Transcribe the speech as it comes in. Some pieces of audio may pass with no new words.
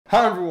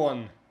Hi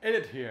everyone,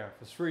 Elliot here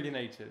for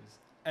 3Dnatives,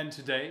 and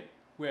today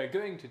we are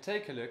going to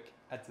take a look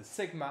at the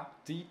Sigma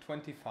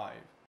D25.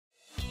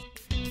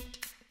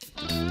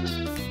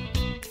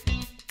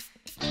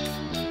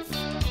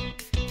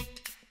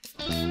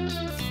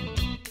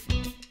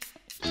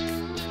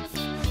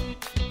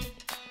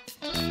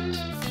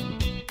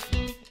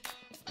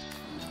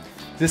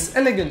 This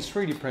elegant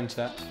 3D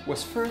printer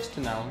was first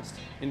announced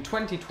in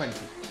 2020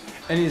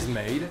 and is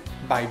made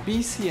by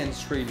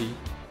BCN3D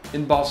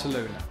in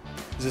Barcelona.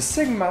 The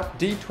Sigma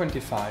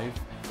D25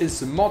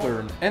 is the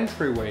modern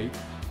entryway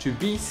to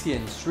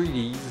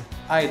BCN3D's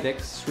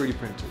IDEX 3D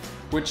printers,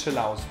 which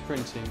allows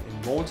printing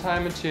in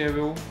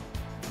multi-material,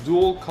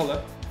 dual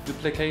color,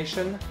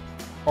 duplication,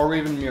 or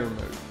even mirror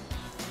mode.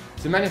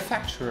 The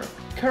manufacturer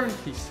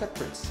currently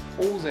separates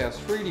all their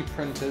 3D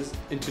printers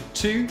into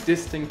two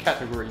distinct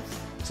categories: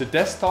 the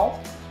desktop,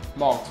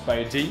 marked by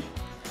a D,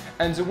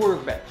 and the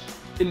workbench,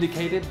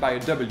 indicated by a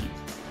W.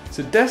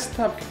 The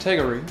desktop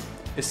category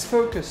is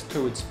focused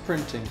towards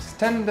printing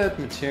standard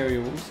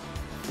materials,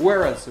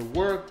 whereas the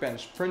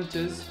workbench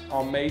printers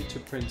are made to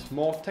print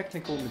more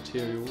technical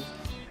materials,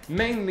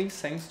 mainly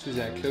thanks to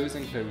their close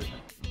enclosure.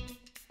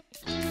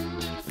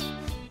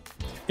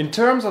 In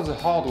terms of the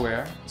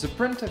hardware, the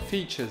printer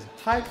features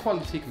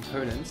high-quality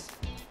components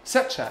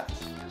such as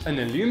an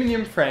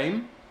aluminum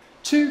frame,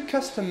 two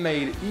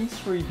custom-made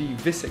E3D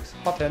V6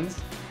 hot ends,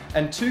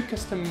 and two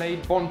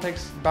custom-made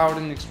Bontex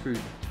Bowden extruder.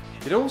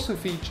 It also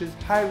features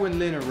high-wind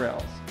linear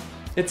rails.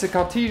 It's a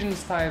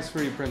Cartesian-style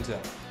 3D printer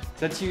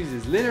that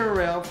uses linear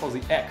rail for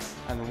the X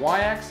and Y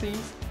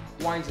axes,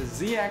 while the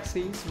Z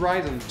axis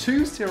rides on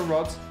two steel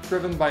rods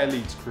driven by a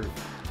lead screw.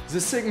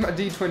 The Sigma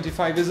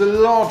D25 is a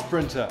large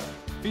printer,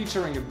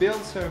 featuring a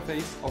build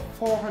surface of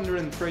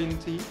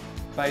 420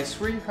 by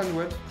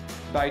 300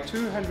 by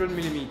 200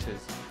 mm.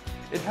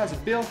 It has a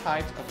build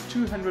height of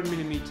 200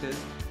 mm,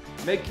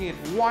 making it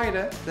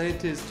wider than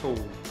it is tall,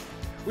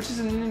 which is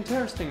an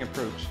interesting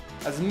approach,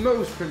 as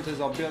most printers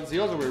are built the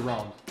other way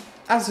around.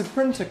 As the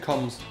printer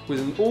comes with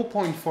an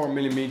 0.4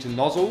 mm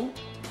nozzle,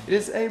 it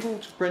is able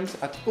to print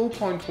at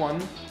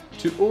 0.1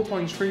 to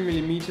 0.3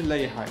 mm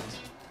layer height.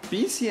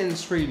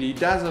 BCN3D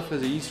does offer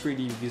the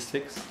E3D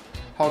V6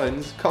 hot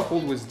ends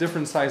coupled with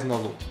different size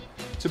nozzle,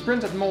 to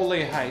print at more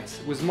layer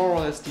heights with more or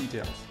less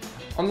details.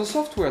 On the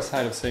software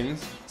side of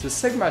things, the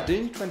Sigma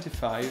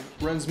D25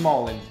 runs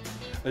Marlin,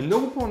 an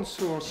open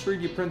source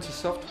 3D printer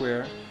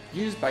software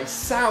used by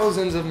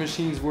thousands of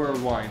machines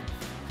worldwide.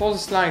 For the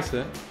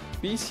slicer,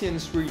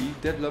 BCN3D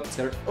developed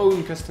their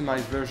own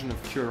customized version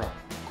of Cura,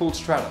 called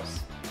Stratos.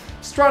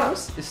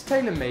 Stratos is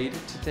tailor-made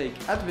to take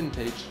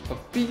advantage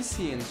of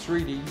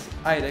BCN3D's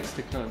IDEX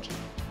technology.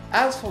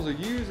 As for the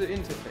user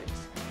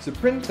interface, the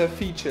printer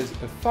features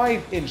a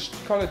 5-inch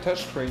color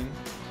touchscreen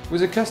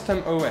with a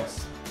custom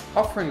OS,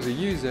 offering the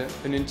user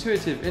an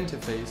intuitive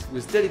interface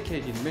with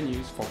dedicated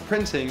menus for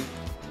printing,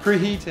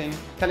 preheating,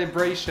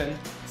 calibration,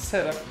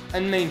 setup,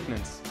 and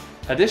maintenance.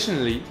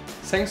 Additionally,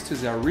 thanks to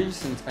their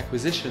recent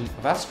acquisition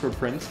of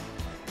Astroprint,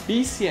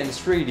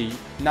 BCN3D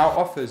now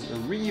offers a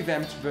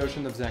revamped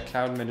version of their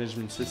cloud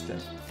management system,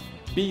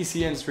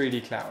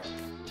 BCN3D Cloud.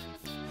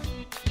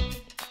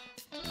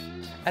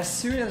 As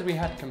soon as we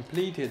had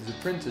completed the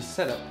printer's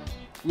setup,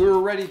 we were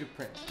ready to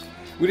print.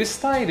 We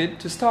decided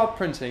to start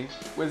printing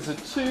with the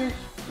two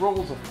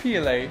rolls of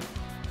PLA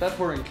that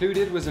were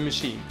included with the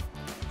machine,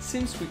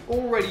 since we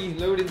already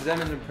loaded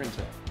them in the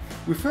printer.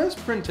 We first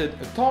printed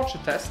a torture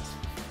test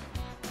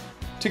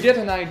to get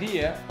an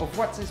idea of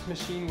what this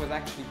machine was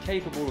actually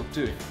capable of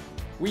doing.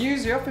 We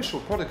used the official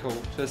protocol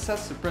to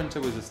assess the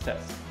printer with this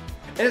test.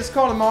 It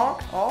scored a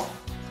mark of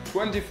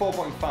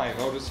 24.5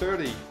 out of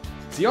 30.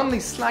 The only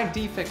slight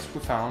defects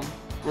we found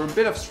were a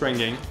bit of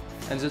stringing,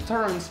 and the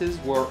tolerances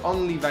were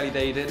only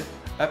validated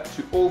up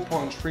to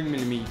 0.3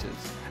 mm.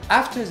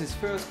 After this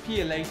first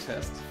PLA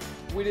test,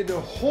 we did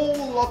a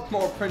whole lot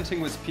more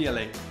printing with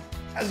PLA,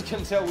 as you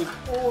can tell with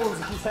all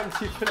these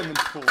empty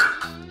filaments full.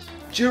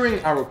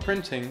 During our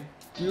printing,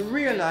 we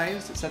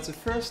realized that the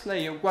first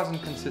layer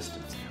wasn't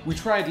consistent. We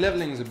tried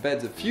leveling the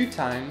beds a few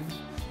times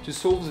to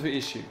solve the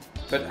issue,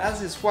 but as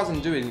this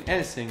wasn't doing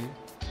anything,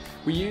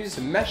 we used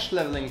a mesh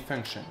leveling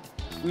function,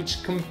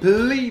 which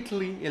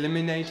completely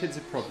eliminated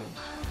the problem.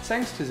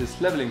 Thanks to this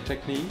leveling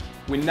technique,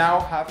 we now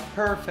have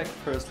perfect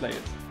first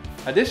layers.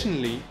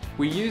 Additionally,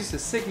 we used the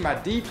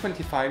Sigma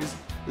D25's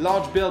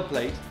large build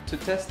plate to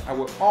test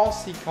our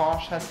RC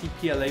car chassis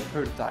PLA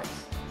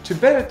prototypes. To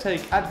better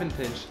take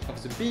advantage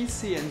of the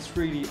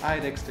BCN3D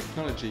IDEX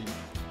technology,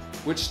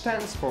 which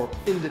stands for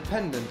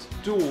Independent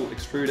Dual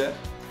Extruder,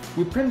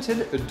 we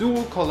printed a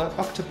dual-color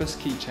octopus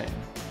keychain.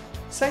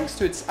 Thanks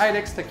to its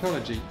IDEX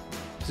technology,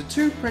 the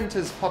two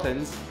printers' hot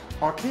ends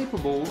are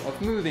capable of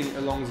moving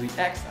along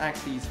the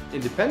X-axis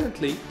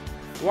independently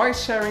while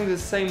sharing the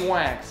same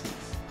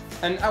Y-axis.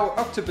 And our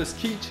octopus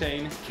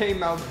keychain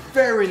came out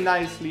very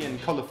nicely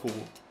and colorful.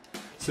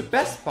 The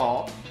best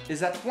part is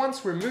that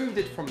once we removed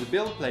it from the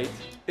build plate,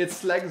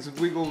 its legs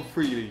wiggle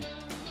freely.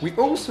 We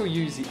also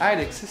use the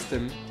IDEX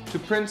system to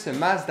print a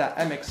Mazda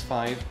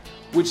MX-5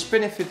 which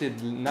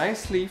benefited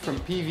nicely from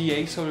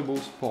PVA soluble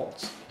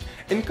supports.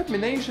 In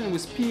combination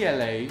with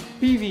PLA,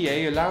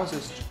 PVA allows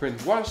us to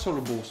print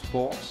water-soluble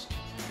supports,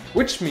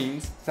 which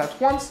means that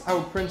once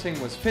our printing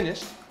was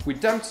finished, we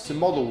dumped the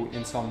model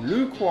in some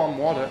lukewarm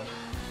water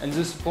and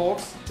the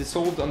supports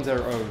dissolved on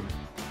their own.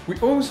 We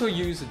also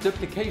use the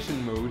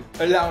duplication mode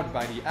allowed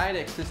by the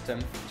IDEX system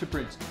to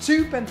print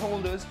 2 pen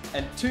holders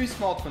and 2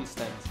 smartphone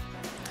stands.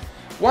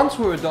 Once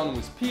we were done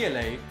with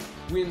PLA,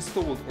 we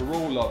installed a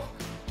roll of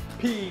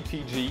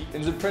PETG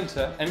in the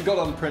printer and got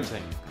on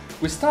printing.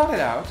 We started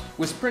out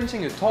with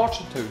printing a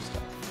torture toaster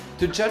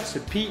to judge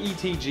the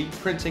PETG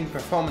printing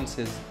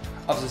performances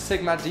of the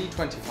Sigma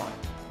D25.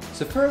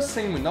 The first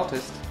thing we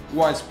noticed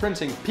whilst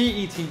printing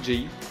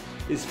PETG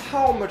is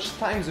how much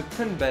time the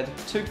print bed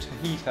took to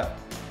heat up.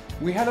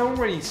 We had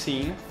already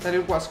seen that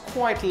it was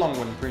quite long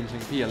when printing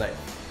PLA,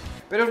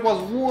 but it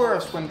was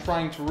worse when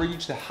trying to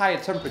reach the higher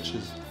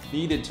temperatures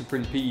needed to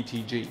print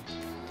PETG.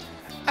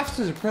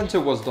 After the printer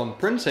was done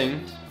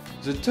printing,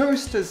 the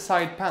toaster's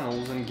side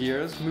panels and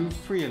gears moved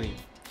freely,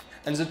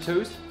 and the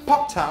toast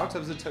popped out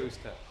of the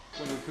toaster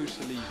when we pushed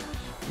the lever.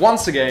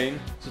 Once again,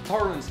 the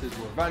tolerances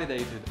were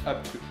validated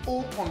up to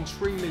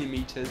 0.3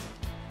 mm,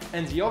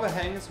 and the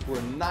overhangs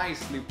were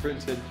nicely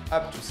printed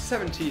up to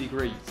 70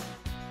 degrees.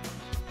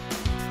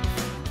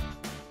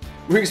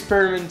 We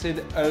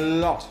experimented a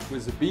lot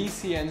with the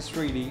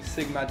BCN3D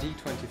Sigma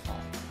D25,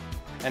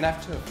 and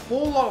after a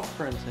whole lot of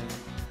printing,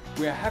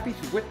 we are happy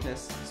to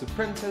witness the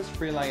printer's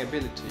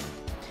reliability.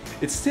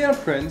 It still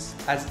prints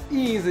as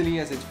easily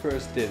as it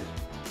first did,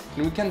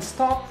 and we can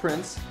start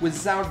prints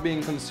without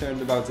being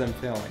concerned about them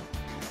failing.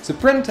 The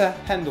printer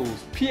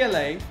handles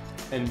PLA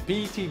and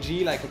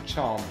PETG like a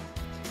charm,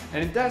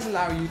 and it does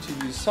allow you to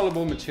use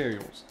soluble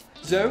materials,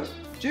 though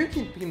do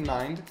keep in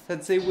mind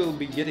that they will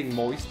be getting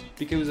moist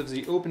because of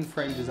the open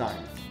frame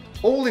design.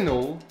 All in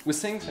all, we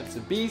think that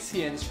the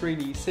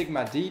BCN3D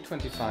Sigma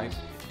D25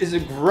 is a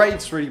great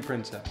 3D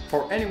printer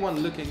for anyone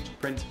looking to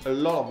print a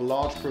lot of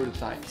large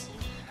prototypes,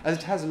 as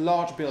it has a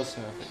large build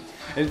surface,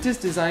 and it is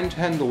designed to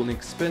handle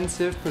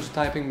expensive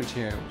prototyping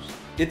materials.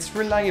 Its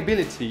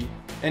reliability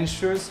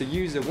ensures the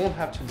user won't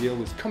have to deal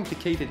with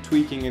complicated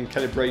tweaking and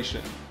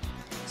calibration.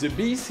 The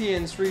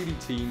BCN3D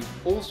team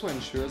also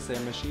ensures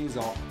their machines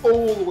are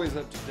always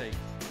up to date,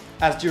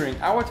 as during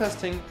our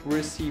testing we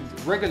received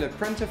regular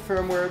printer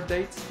firmware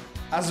updates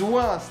as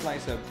well as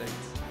slice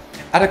updates.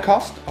 At a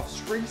cost of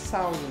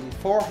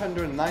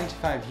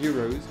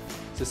 €3,495,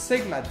 the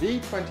Sigma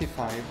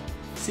D25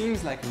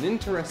 seems like an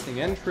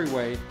interesting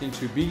entryway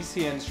into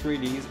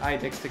BCN3D's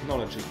IDEX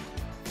technology.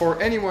 For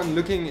anyone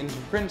looking into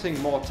printing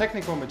more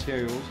technical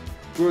materials,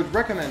 we would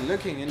recommend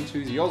looking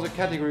into the other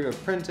category of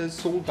printers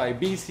sold by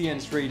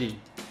BCN3D,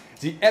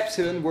 the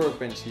Epsilon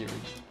Workbench series.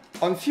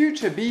 On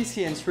future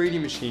BCN3D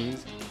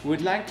machines, we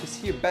would like to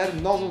see a better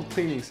nozzle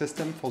cleaning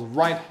system for the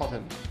right hot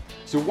end.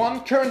 The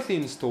one currently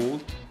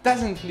installed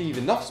doesn't leave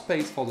enough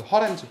space for the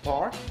hot end to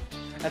park,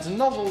 and the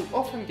nozzle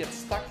often gets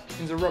stuck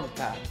in the rubber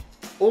pad.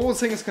 All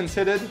things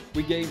considered,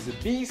 we gave the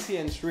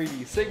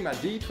BCN3D Sigma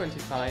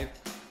D25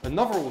 an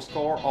overall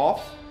score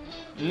of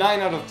 9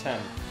 out of 10.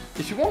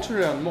 If you want to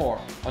learn more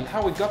on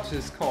how we got to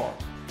this score,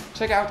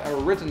 check out our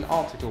written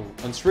article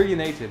on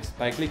 3Dnatives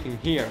by clicking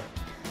here.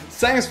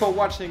 Thanks for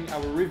watching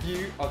our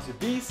review of the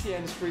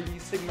BCN3D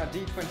Sigma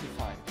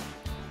D25.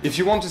 If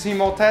you want to see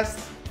more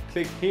tests,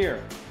 click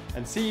here,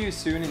 and see you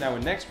soon in our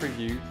next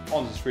review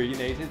on the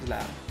 3Dnatives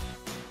lab.